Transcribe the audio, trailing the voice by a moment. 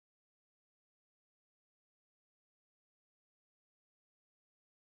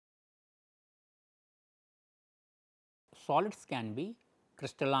solids can be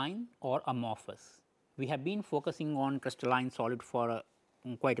crystalline or amorphous. We have been focusing on crystalline solid for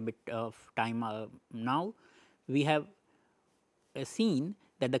quite a bit of time now. We have seen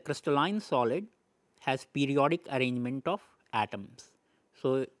that the crystalline solid has periodic arrangement of atoms.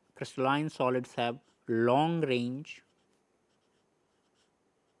 So, crystalline solids have long range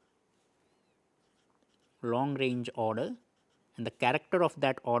order, and the character of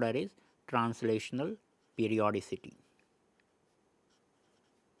that order is translational periodicity.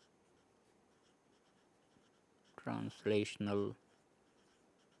 Translational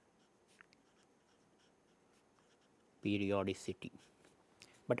periodicity.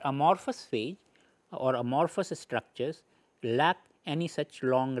 But amorphous phase or amorphous structures lack any such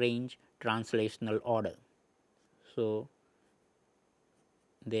long range translational order. So,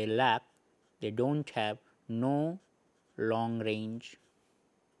 they do not have no long range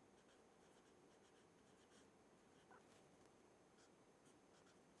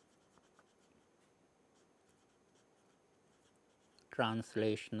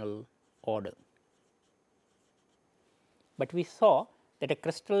translational order. But we saw that a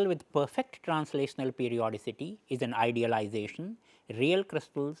crystal with perfect translational periodicity is an idealization. Real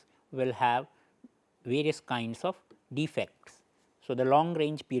crystals will have various kinds of defects. So, the long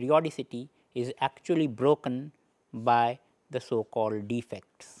range periodicity is actually broken by the so called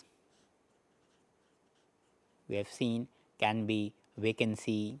defects. We have seen can be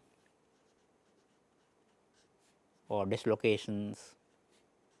vacancy or dislocations,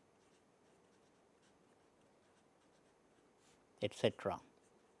 etc.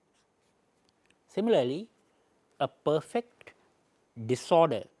 Similarly, a perfect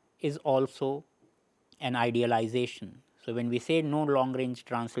disorder is also an idealization. So, when we say no long range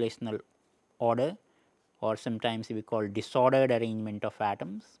translational order, or sometimes we call disordered arrangement of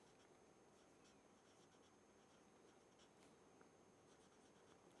atoms,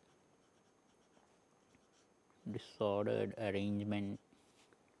 disordered arrangement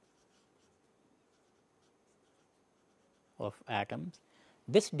of atoms.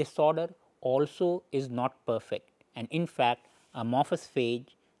 This disorder also is not perfect, and in fact, amorphous phase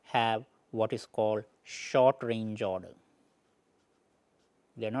have what is called short range order.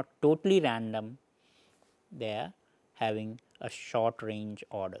 They are not totally random, they are having a short range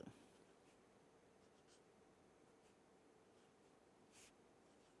order.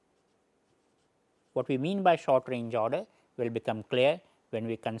 What we mean by short range order will become clear when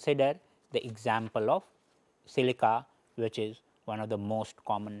we consider the example of silica, which is one of the most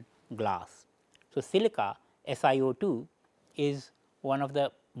common glass. So, silica SiO2 is one of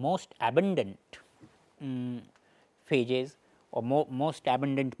the most abundant phases or most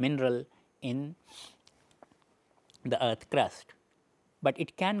abundant mineral in the earth crust, but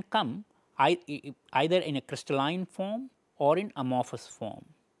it can come either in a crystalline form or in amorphous form.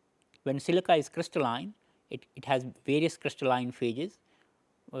 When silica is crystalline, it has various crystalline phases.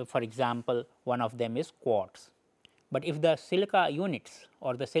 For example, one of them is quartz. But if the silica units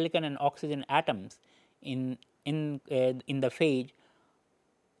or the silicon and oxygen atoms in the phase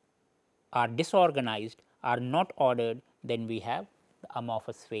are disorganized, are not ordered, then we have the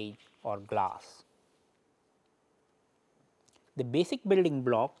amorphous phase or glass. The basic building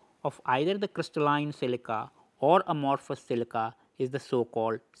block of either the crystalline silica or amorphous silica is the so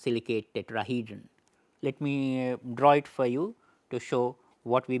called silicate tetrahedron. Let me draw it for you to show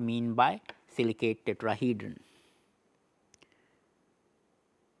what we mean by silicate tetrahedron.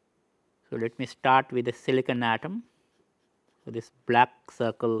 So, let me start with the silicon atom. So, this black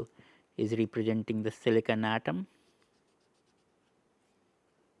circle is representing the silicon atom.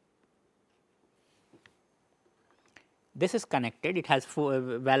 This is connected, it has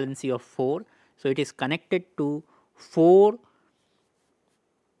valency of 4. So, it is connected to 4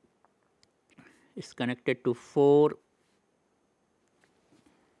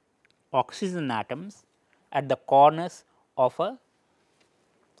 oxygen atoms at the corners of a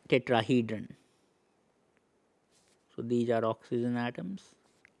tetrahedron. So, these are oxygen atoms,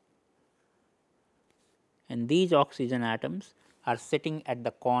 and these oxygen atoms are sitting at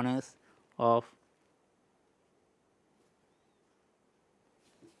the corners of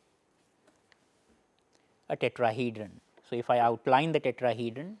a tetrahedron. So, if I outline the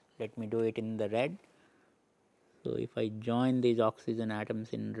tetrahedron, let me do it in the red. So, if I join these oxygen atoms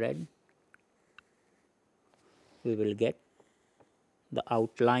in red, we will get the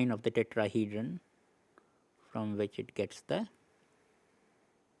outline of the tetrahedron from which it gets the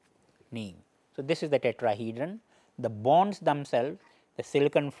name. So, this is the tetrahedron. The bonds themselves, the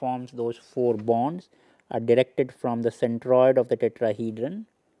silicon forms those 4 bonds, are directed from the centroid of the tetrahedron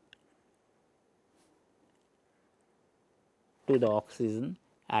to the oxygen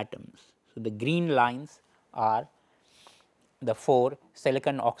atoms. So, the green lines are the 4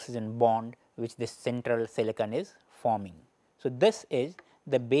 silicon oxygen bond which this central silicon is forming. So, this is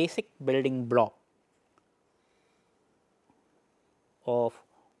the basic building block of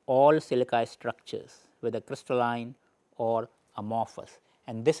all silica structures, whether crystalline or amorphous,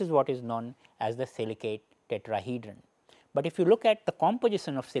 and this is what is known as the silicate tetrahedron. But if you look at the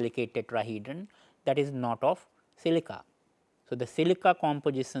composition of silicate tetrahedron, that is not of silica. So, the silica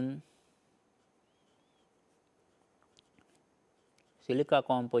composition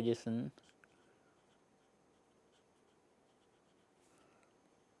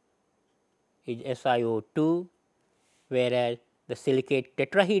is SiO2, whereas the silicate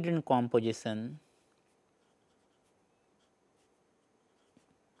tetrahedron composition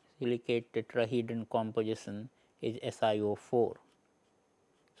is SiO4.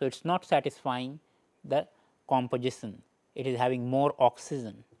 So, it is not satisfying the composition, it is having more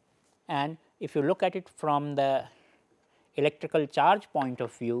oxygen, and if you look at it from the electrical charge point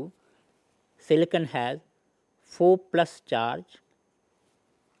of view, silicon has 4 plus charge,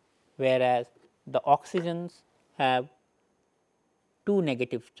 whereas the oxygens have 2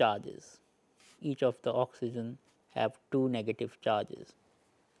 negative charges. Each of the oxygen have 2 negative charges.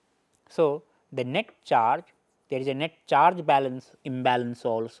 So, the net charge, there is a net charge balance imbalance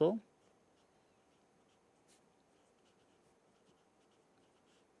also.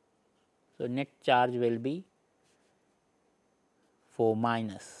 So, net charge will be 4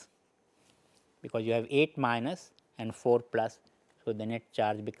 minus, because you have 8 minus and 4 plus. So, the net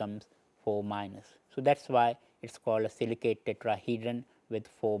charge becomes 4 minus. So, that is why it is called a silicate tetrahedron with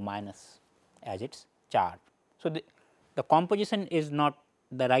 4 minus as its charge. So, the composition is not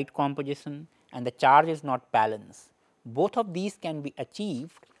the right composition and the charge is not balanced. Both of these can be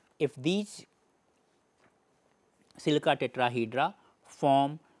achieved if these silica tetrahedra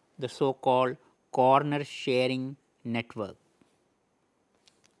form the so called corner sharing network.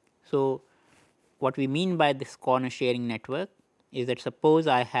 So, what we mean by this corner sharing network is that suppose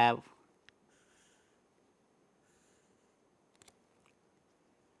I have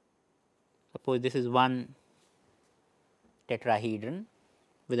this is one tetrahedron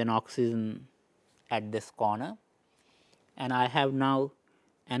with an oxygen at this corner, and I have now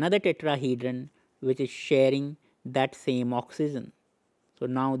another tetrahedron which is sharing that same oxygen. So,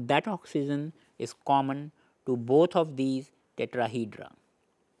 now that oxygen is common to both of these tetrahedra.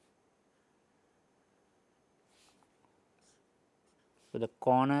 So, the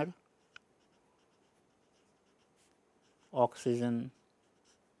corner oxygen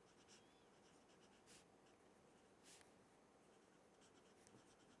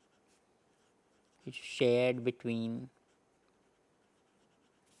is shared between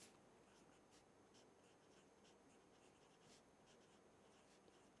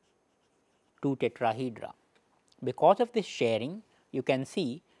two tetrahedra. Because of this sharing, you can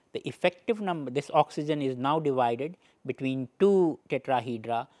see the effective number, this oxygen is now divided between two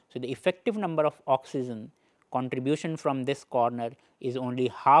tetrahedra. So, the effective number of oxygen contribution from this corner is only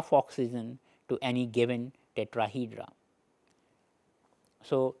half oxygen to any given tetrahedra.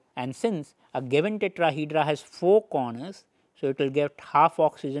 So, and since a given tetrahedra has 4 corners, so it will get half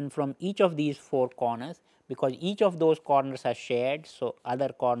oxygen from each of these 4 corners, because each of those corners are shared. So, other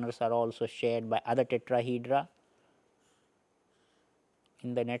corners are also shared by other tetrahedra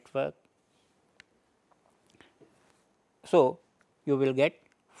in the network. So, you will get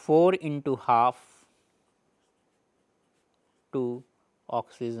 4 into half 2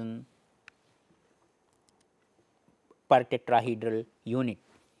 oxygen per tetrahedral unit.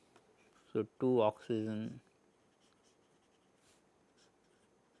 So, 2 oxygen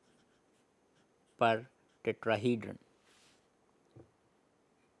per tetrahedron,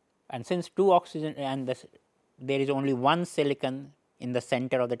 and since 2 oxygen and there is only one silicon in the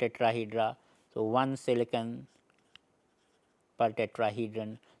center of the tetrahedra. So, 1 silicon per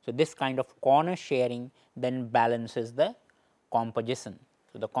tetrahedron. So, this kind of corner sharing then balances the composition.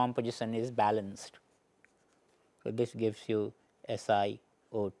 So, the composition is balanced. So, this gives you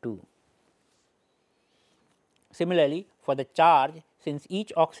SiO2. Similarly, for the charge, since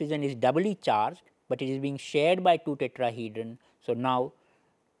each oxygen is doubly charged, but it is being shared by 2 tetrahedron. So, now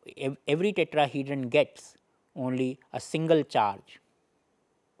every tetrahedron gets only a single charge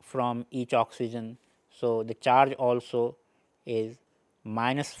from each oxygen. So, the charge also is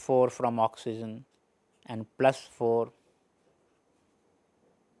minus 4 from oxygen and plus 4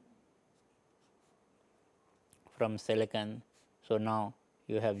 from silicon. So, now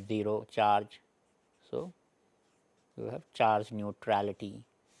you have 0 charge. So, you have charge neutrality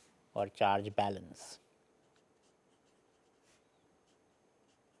or charge balance.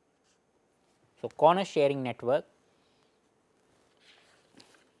 So, corner sharing network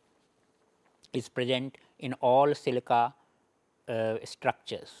is present in all silica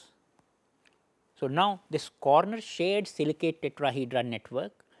structures. So, now this corner shared silicate tetrahedra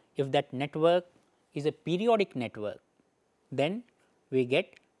network, if that network is a periodic network, then we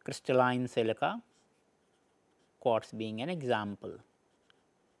get crystalline silica, quartz being an example.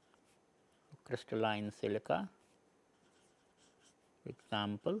 Crystalline silica,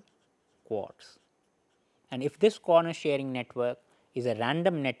 example quartz. And if this corner sharing network is a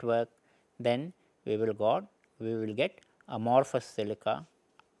random network, then we will get amorphous silica,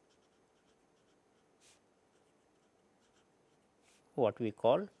 what we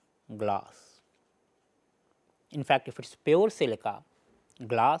call glass. In fact, if it is pure silica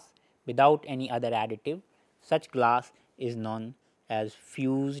glass without any other additive, such glass is known as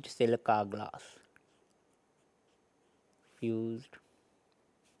fused silica glass. Fused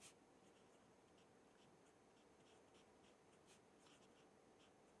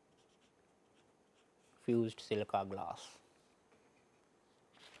silica glass.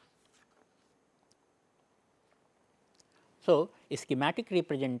 So, a schematic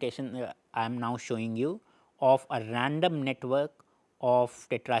representation I am now showing you of a random network of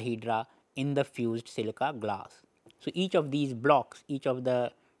tetrahedra in the fused silica glass. So, each of these blocks, each of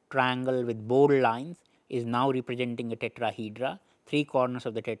the triangle with bold lines is now representing a tetrahedra, 3 corners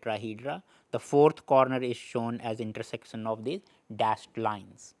of the tetrahedra. The 4th corner is shown as intersection of these dashed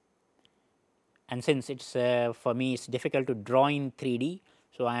lines. And since it is for me it is difficult to draw in 3D,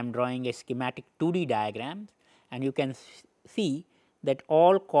 so I am drawing a schematic 2D diagram, and you can see that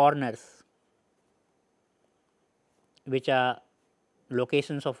all corners which are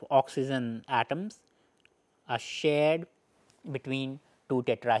locations of oxygen atoms are shared between 2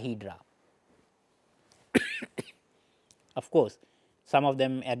 tetrahedra. Of course, some of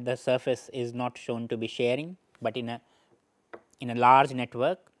them at the surface is not shown to be sharing, but in a large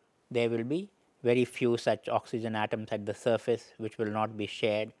network there will be very few such oxygen atoms at the surface which will not be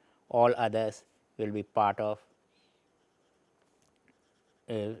shared, all others will be part of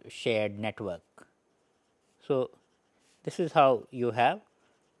a shared network. So, this is how you have,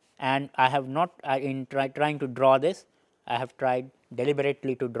 and I have not in trying to draw this, I have tried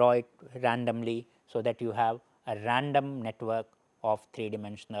deliberately to draw it randomly, so that you have a random network of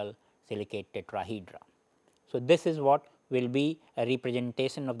 3-dimensional silicate tetrahedra. So, this is what will be a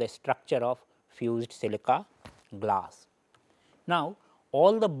representation of the structure of fused silica glass. Now,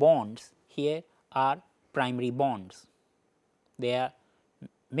 all the bonds here are primary bonds. They are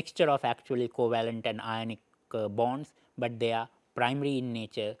mixture of actually covalent and ionic bonds, but they are primary in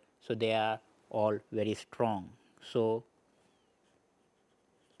nature. So, they are all very strong. So,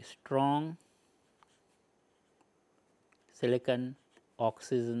 strong silicon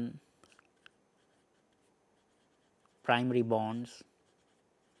oxygen primary bonds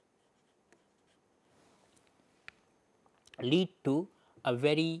lead to a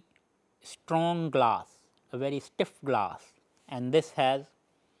very strong glass, a very stiff glass, and this has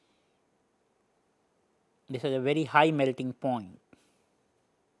a very high melting point.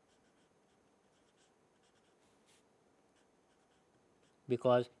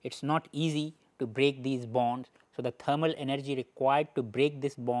 Because it is not easy to break these bonds. So, the thermal energy required to break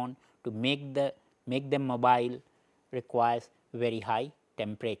this bond to make them mobile requires very high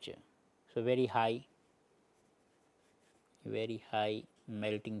temperature. So, very high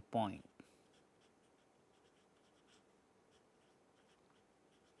melting point.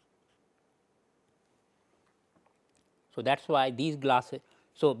 So, that is why these glasses.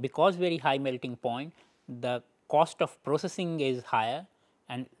 So, because very high melting point, the cost of processing is higher,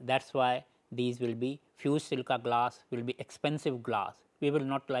 and that is why these will be fused silica glass will be expensive glass. We will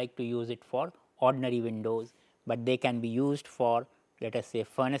not like to use it for ordinary windows, but they can be used for, let us say,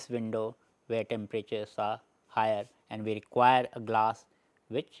 furnace window where temperatures are higher, and we require a glass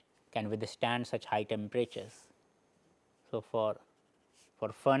which can withstand such high temperatures. So, for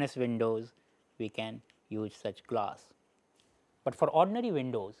furnace windows we can use such glass. But for ordinary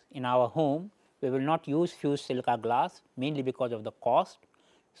windows in our home, we will not use fused silica glass, mainly because of the cost.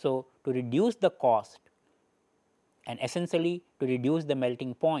 So, to reduce the cost and essentially to reduce the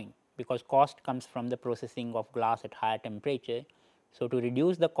melting point, because cost comes from the processing of glass at higher temperature. So, to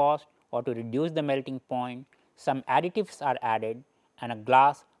reduce the cost or to reduce the melting point, some additives are added, and a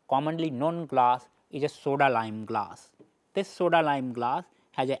glass, commonly known glass, is a soda lime glass. This soda lime glass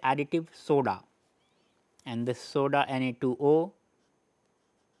has an additive soda, and this soda Na2O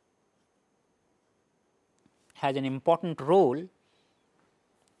has an important role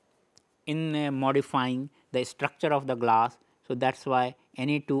in modifying the structure of the glass. So, that is why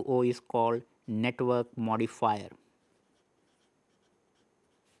Na2O is called network modifier.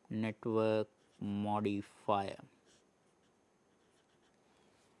 Network modifier.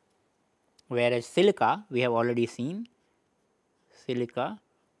 Whereas silica, we have already seen, silica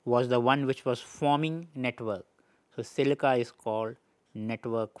was the one which was forming network. So, silica is called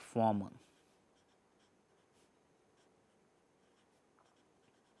network former.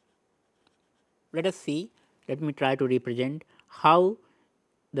 Let us see, let me try to represent how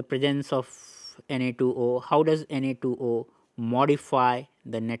the presence of Na2O, how does Na2O modify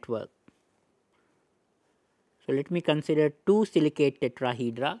the network. So, let me consider two silicate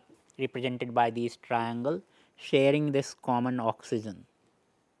tetrahedra represented by these triangle sharing this common oxygen.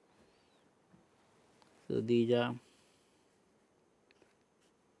 So, these are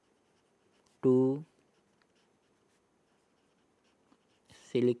two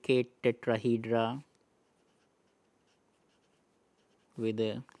silicate tetrahedra with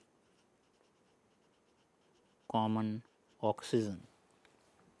a common oxygen.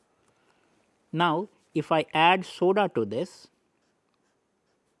 Now, if I add soda to this,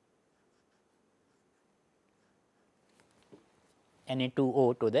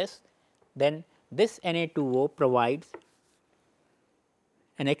 Na2O to this, then this Na2O provides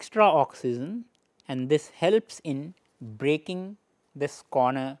an extra oxygen and this helps in breaking this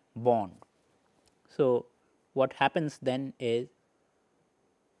corner bond. So, what happens then is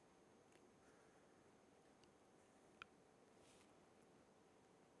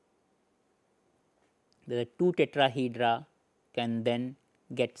the two tetrahedra can then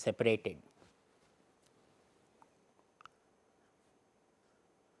get separated.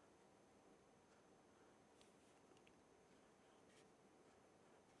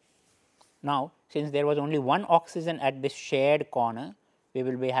 Now, since there was only one oxygen at this shared corner, we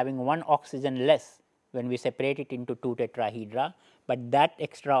will be having one oxygen less when we separate it into two tetrahedra, but that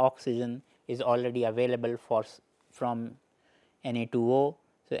extra oxygen is already available from Na2O.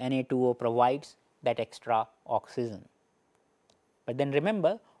 So, Na2O provides that extra oxygen. But then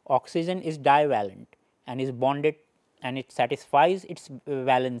remember, oxygen is divalent and is bonded, and it satisfies its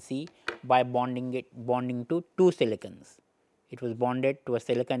valency by bonding to two silicons. It was bonded to a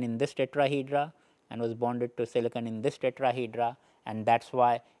silicon in this tetrahedra and was bonded to silicon in this tetrahedra, and that is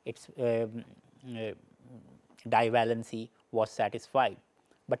why its divalency was satisfied.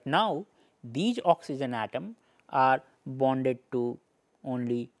 But now, these oxygen atoms are bonded to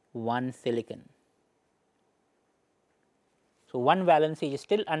only one silicon. So, one valency is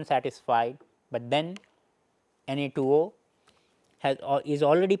still unsatisfied, but then Na2O is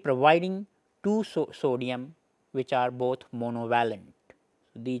already providing two sodium which are both monovalent.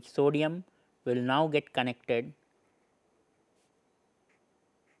 So, the sodium will now get connected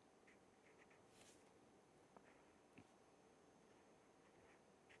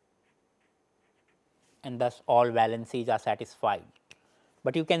and thus all valencies are satisfied.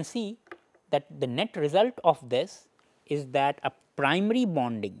 But you can see that the net result of this is that a primary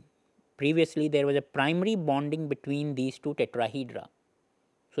bonding, previously there was a primary bonding between these two tetrahedra.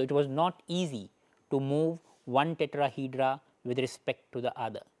 So, it was not easy to move one tetrahedra with respect to the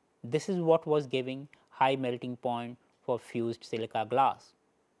other. This is what was giving high melting point for fused silica glass.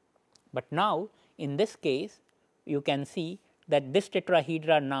 But now, in this case, you can see that this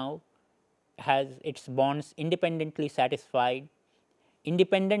tetrahedra now has its bonds independently satisfied,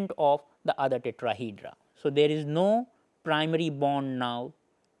 independent of the other tetrahedra. So, there is no primary bond now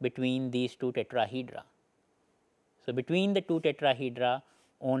between these two tetrahedra. So, between the two tetrahedra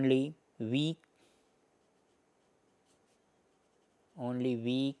only weak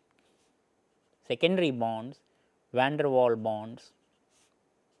secondary bonds, van der Waals bonds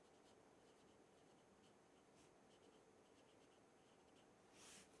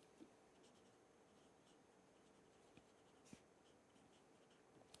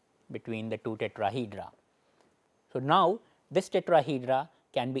between the two tetrahedra. So, now this tetrahedra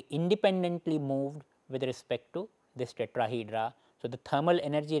can be independently moved with respect to this tetrahedra. So, the thermal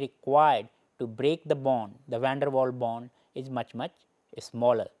energy required to break the bond, the van der Waals bond, is much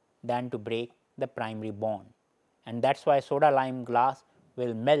smaller than to break the primary bond, and that is why soda lime glass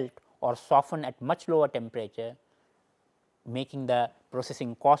will melt or soften at much lower temperature, making the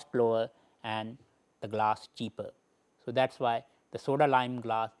processing cost lower and the glass cheaper. So, that is why the soda lime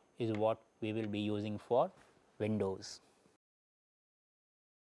glass is what we will be using for windows.